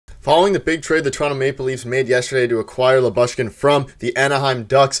Following the big trade the Toronto Maple Leafs made yesterday to acquire Lyubushkin from the Anaheim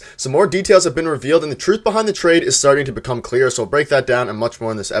Ducks, some more details have been revealed and the truth behind the trade is starting to become clear, so we'll break that down and much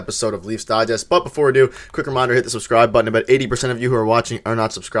more in this episode of Leafs Digest. But before we do, quick reminder, hit the subscribe button. About 80% of you who are watching are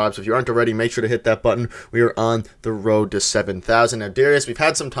not subscribed, so if you aren't already, make sure to hit that button. We are on the road to 7,000. Now, Darius, we've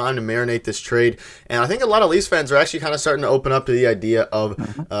had some time to marinate this trade, and I think a lot of Leafs fans are actually kind of starting to open up to the idea of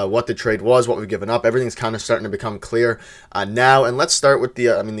what the trade was, what we've given up. Everything's kind of starting to become clear now, and let's start with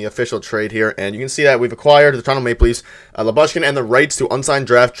the official trade here. And you can see that we've acquired the Toronto Maple Leafs, Lyubushkin, and the rights to unsigned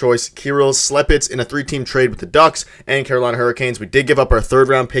draft choice Kirill Slepits in a 3-team trade with the Ducks and Carolina Hurricanes. We did give up our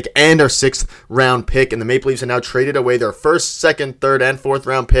 3rd-round pick and our 6th-round pick, and the Maple Leafs have now traded away their 1st, 2nd, 3rd, and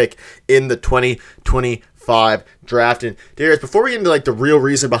 4th-round pick in the 2025 draft. And Darius, before we get into the real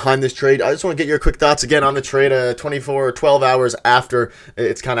reason behind this trade, I just want to get your quick thoughts again on the trade 24 or 12 hours after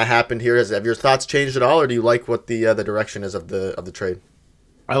it's kind of happened here. Have your thoughts changed at all, or do you like what the direction is of the trade?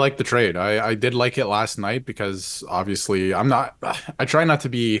 I like the trade. I did like it last night because obviously I try not to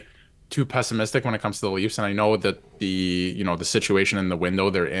be too pessimistic when it comes to the Leafs, and I know that the situation in the window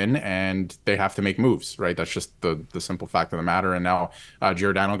they're in, and they have to make moves, right? That's just the simple fact of the matter. And now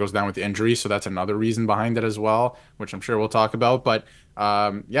Giordano goes down with injury, so that's another reason behind it as well, which I'm sure we'll talk about. But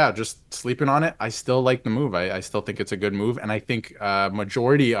yeah, just sleeping on it, I still like the move. I still think it's a good move, and I think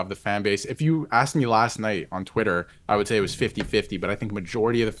majority of the fan base, if you asked me last night on Twitter, I would say it was 50-50, but I think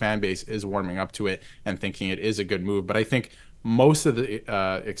majority of the fan base is warming up to it and thinking it is a good move. But I think most of the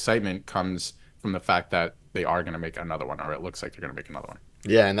excitement comes from the fact that they are going to make another one, or it looks like they're going to make another one.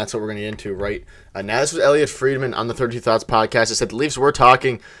 Yeah, and that's what we're going to get into right now. This was Elliot Friedman on the 32 Thoughts podcast. He said the Leafs were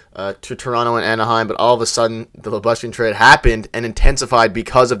talking to Toronto and Anaheim, but all of a sudden the Lyubushkin trade happened and intensified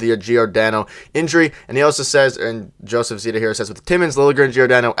because of the Giordano injury. And he also says, and Joseph Zeta here says, with Timmins, Liljegren, and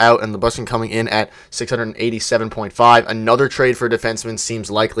Giordano out and Lyubushkin coming in at 687.5, another trade for a defenseman seems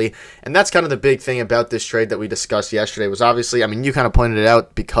likely. And that's kind of the big thing about this trade that we discussed yesterday was obviously, you kind of pointed it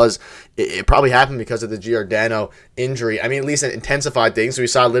out because it probably happened because of the Giordano injury. At least it intensified things. So we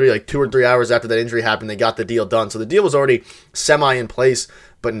saw literally 2 or 3 hours after that injury happened, they got the deal done. So the deal was already semi in place,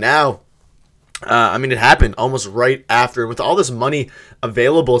 but now, it happened almost right after. With all this money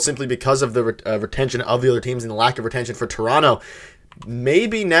available simply because of the retention of the other teams and the lack of retention for Toronto,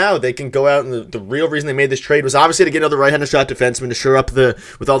 maybe now they can go out, and the real reason they made this trade was obviously to get another right-handed shot defenseman to shore up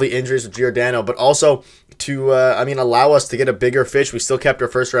with all the injuries with Giordano, but also to allow us to get a bigger fish. We still kept our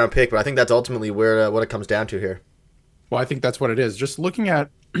 1st-round pick, but I think that's ultimately where what it comes down to here. Well, I think that's what it is. Just looking at,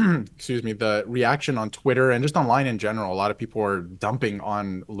 excuse me, the reaction on Twitter and just online in general, a lot of people are dumping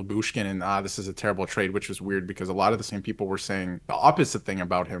on Lyubushkin and this is a terrible trade, which is weird because a lot of the same people were saying the opposite thing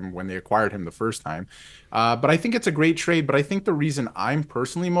about him when they acquired him the first time. But I think it's a great trade. But I think the reason I'm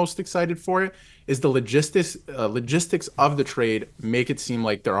personally most excited for it is the logistics of the trade make it seem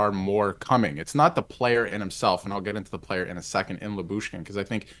like there are more coming. It's not the player in himself, and I'll get into the player in a second in Lyubushkin because I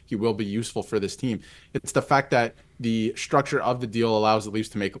think he will be useful for this team. It's the fact that the structure of the deal allows the Leafs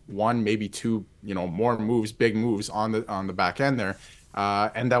to make 1, maybe 2, more moves, big moves on the back end there.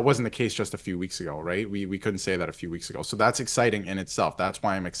 And that wasn't the case just a few weeks ago, right? We couldn't say that a few weeks ago. So that's exciting in itself. That's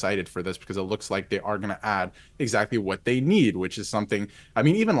why I'm excited for this, because it looks like they are going to add exactly what they need, which is something,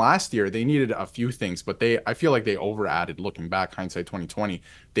 even last year they needed a few things, but I feel like they over added. Looking back, hindsight 2020,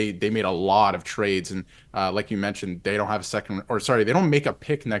 they made a lot of trades. And like you mentioned, they don't have they don't make a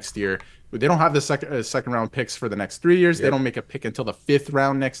pick next year. They don't have the second round picks for the next 3 years. Yep. They don't make a pick until the 5th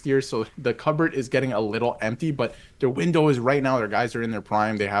round next year. So the cupboard is getting a little empty, but their window is right now. Their guys are in their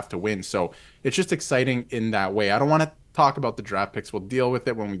prime. They have to win. So it's just exciting in that way. I don't want to talk about the draft picks. We'll deal with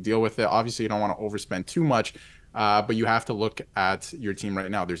it when we deal with it. Obviously, you don't want to overspend too much. But you have to look at your team right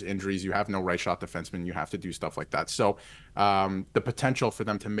now. There's injuries. You have no right shot defenseman. You have to do stuff like that. So the potential for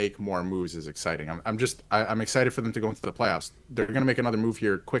them to make more moves is exciting. I'm excited for them to go into the playoffs. They're going to make another move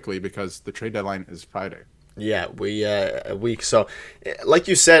here quickly because the trade deadline is Friday. Yeah, a week. So, like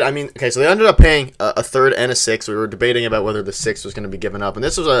you said, so they ended up paying a 3rd and a 6th. We were debating about whether the 6th was going to be given up. And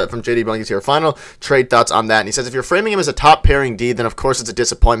this was from JD Bungies here. Final trade thoughts on that. And he says, if you're framing him as a top pairing D, then of course it's a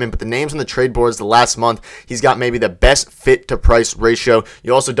disappointment. But the names on the trade boards the last month, he's got maybe the best fit to price ratio.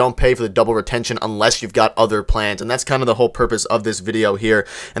 You also don't pay for the double retention unless you've got other plans. And that's kind of the whole purpose of this video here.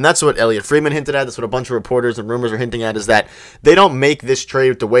 And that's what Elliot Friedman hinted at. That's what a bunch of reporters and rumors are hinting at, is that they don't make this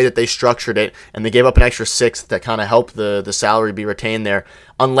trade the way that they structured it. And they gave up an extra 6th that kind of helped the salary be retained there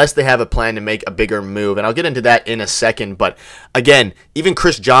unless they have a plan to make a bigger move. And I'll get into that in a second. But again, even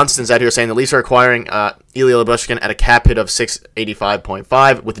Chris Johnston's out here saying the Leafs are acquiring Ilya Lyubushkin at a cap hit of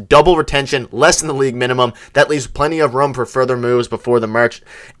 $685.5 with double retention, less than the league minimum. That leaves plenty of room for further moves before the March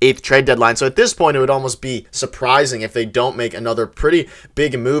 8th trade deadline. So at this point, it would almost be surprising if they don't make another pretty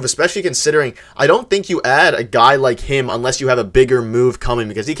big move, especially considering I don't think you add a guy like him unless you have a bigger move coming,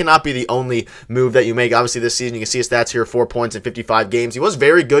 because he cannot be the only move that you make. Obviously, this season, you can see his stats here, 4 points in 55 games. He was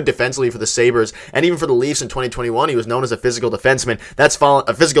very good defensively for the Sabres, and even for the Leafs in 2021, he was known as a physical defenseman. That's fallen,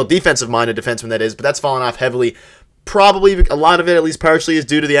 a physical defensive-minded defenseman, that is, but that's fallen off heavily. Probably a lot of it, at least partially, is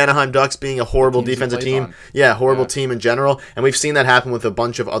due to the Anaheim Ducks being a horrible defensive team. Yeah, horrible team in general. And we've seen that happen with a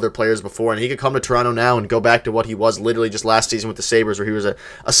bunch of other players before. And he could come to Toronto now and go back to what he was literally just last season with the Sabres, where he was a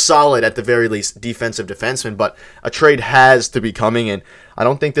solid, at the very least, defensive defenseman. But a trade has to be coming, and I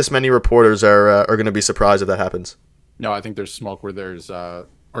don't think this many reporters are going to be surprised if that happens. No, I think there's smoke where there's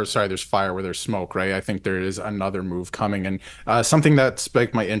there's fire where there's smoke, right? I think there is another move coming. And something that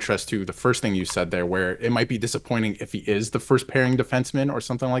spiked my interest too, the first thing you said there, where it might be disappointing if he is the first pairing defenseman or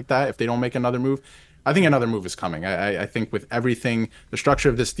something like that, if they don't make another move. I think another move is coming. I think with everything, the structure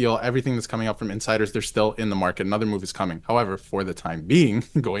of this deal, everything that's coming up from insiders, they're still in the market. Another move is coming. However, for the time being,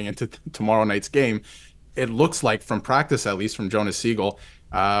 going into tomorrow night's game, it looks like from practice, at least from Jonas Siegel,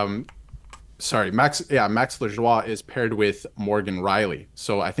 Max Lajoie is paired with Morgan Riley.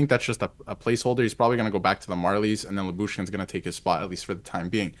 So I think that's just a placeholder. He's probably going to go back to the Marlies, and then Lyubushkin's going to take his spot, at least for the time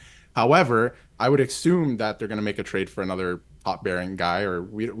being. However, I would assume that they're going to make a trade for another top-bearing guy, or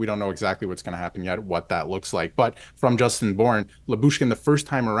we don't know exactly what's going to happen yet, what that looks like. But from Justin Bourne, Lyubushkin, the first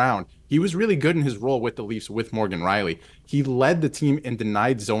time around, he was really good in his role with the Leafs with Morgan Riley. He led the team in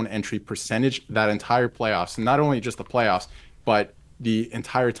denied zone entry percentage that entire playoffs, and not only just the playoffs, but the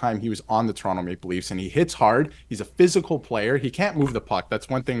entire time he was on the Toronto Maple Leafs. And he hits hard. He's a physical player. He can't move the puck. That's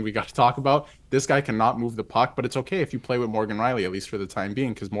one thing we got to talk about. This guy cannot move the puck, but it's okay if you play with Morgan Riley, at least for the time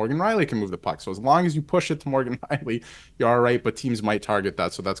being, because Morgan Riley can move the puck. So as long as you push it to Morgan Riley, you're all right, but teams might target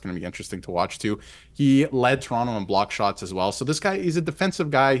that, so that's going to be interesting to watch too. He led Toronto in block shots as well. So this guy, he's a defensive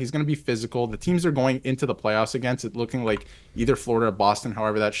guy. He's going to be physical. The teams are going into the playoffs against it looking like either Florida or Boston,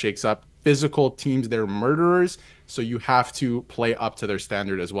 however that shakes up. Physical teams, they're murderers, so you have to play up to their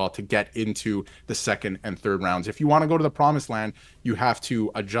standard as well to get into the second and third rounds. If you want to go to the promised land, you have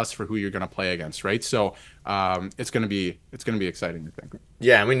to adjust for who you're going to play against, right? So it's going to be exciting, I think.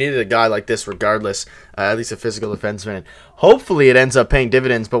 Yeah, and we needed a guy like this regardless, at least a physical defenseman. Hopefully it ends up paying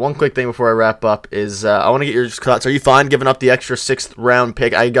dividends, but one quick thing before I wrap up is I want to get your thoughts. Are you fine giving up the extra 6th round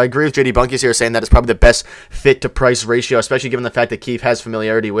pick? I agree with JD Bunkies here saying that it's probably the best fit to price ratio, especially given the fact that Keefe has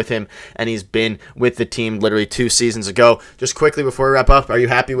familiarity with him and he's been with the team literally 2 seasons ago. Just quickly before we wrap up, are you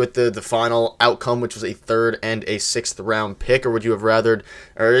happy with the final outcome, which was a 3rd and a 6th round pick, or would you have rathered,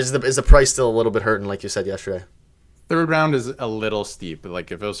 or is the price still a little bit hurting like you said yesterday? 3rd round is a little steep. Like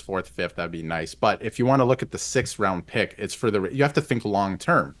if it was 4th, 5th, that'd be nice. But if you want to look at the 6th round pick, it's for you have to think long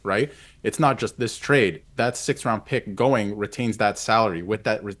term, right? It's not just this trade. That 6th round pick going retains that salary. With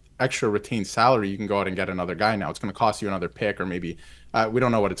that extra retained salary, you can go out and get another guy now. It's going to cost you another pick, or maybe we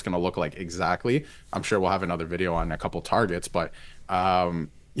don't know what it's going to look like exactly. I'm sure we'll have another video on a couple targets, but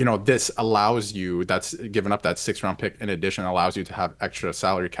this allows you, that's giving up that 6th round pick in addition, allows you to have extra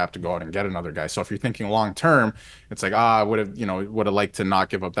salary cap to go out and get another guy. So if you're thinking long term, it's like, I would have liked to not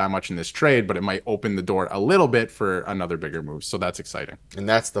give up that much in this trade, but it might open the door a little bit for another bigger move. So that's exciting. And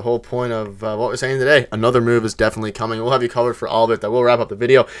that's the whole point of what we're saying today. Another move is definitely coming. We'll have you covered for all of it. That will wrap up the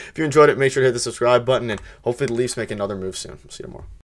video. If you enjoyed it, make sure to hit the subscribe button, and hopefully the Leafs make another move soon. We'll see you tomorrow.